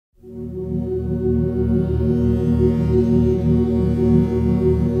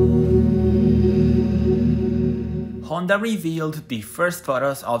Honda revealed the first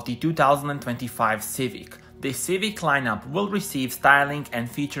photos of the 2025 Civic. The Civic lineup will receive styling and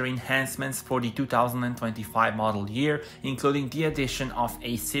feature enhancements for the 2025 model year, including the addition of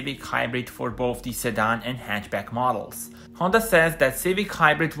a Civic Hybrid for both the sedan and hatchback models. Honda says that Civic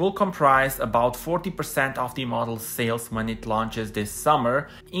Hybrid will comprise about 40% of the model's sales when it launches this summer,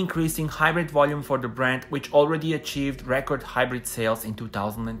 increasing hybrid volume for the brand, which already achieved record hybrid sales in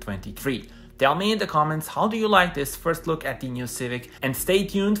 2023. Tell me in the comments, how do you like this first look at the new Civic, and stay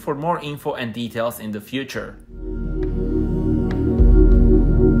tuned for more info and details in the future.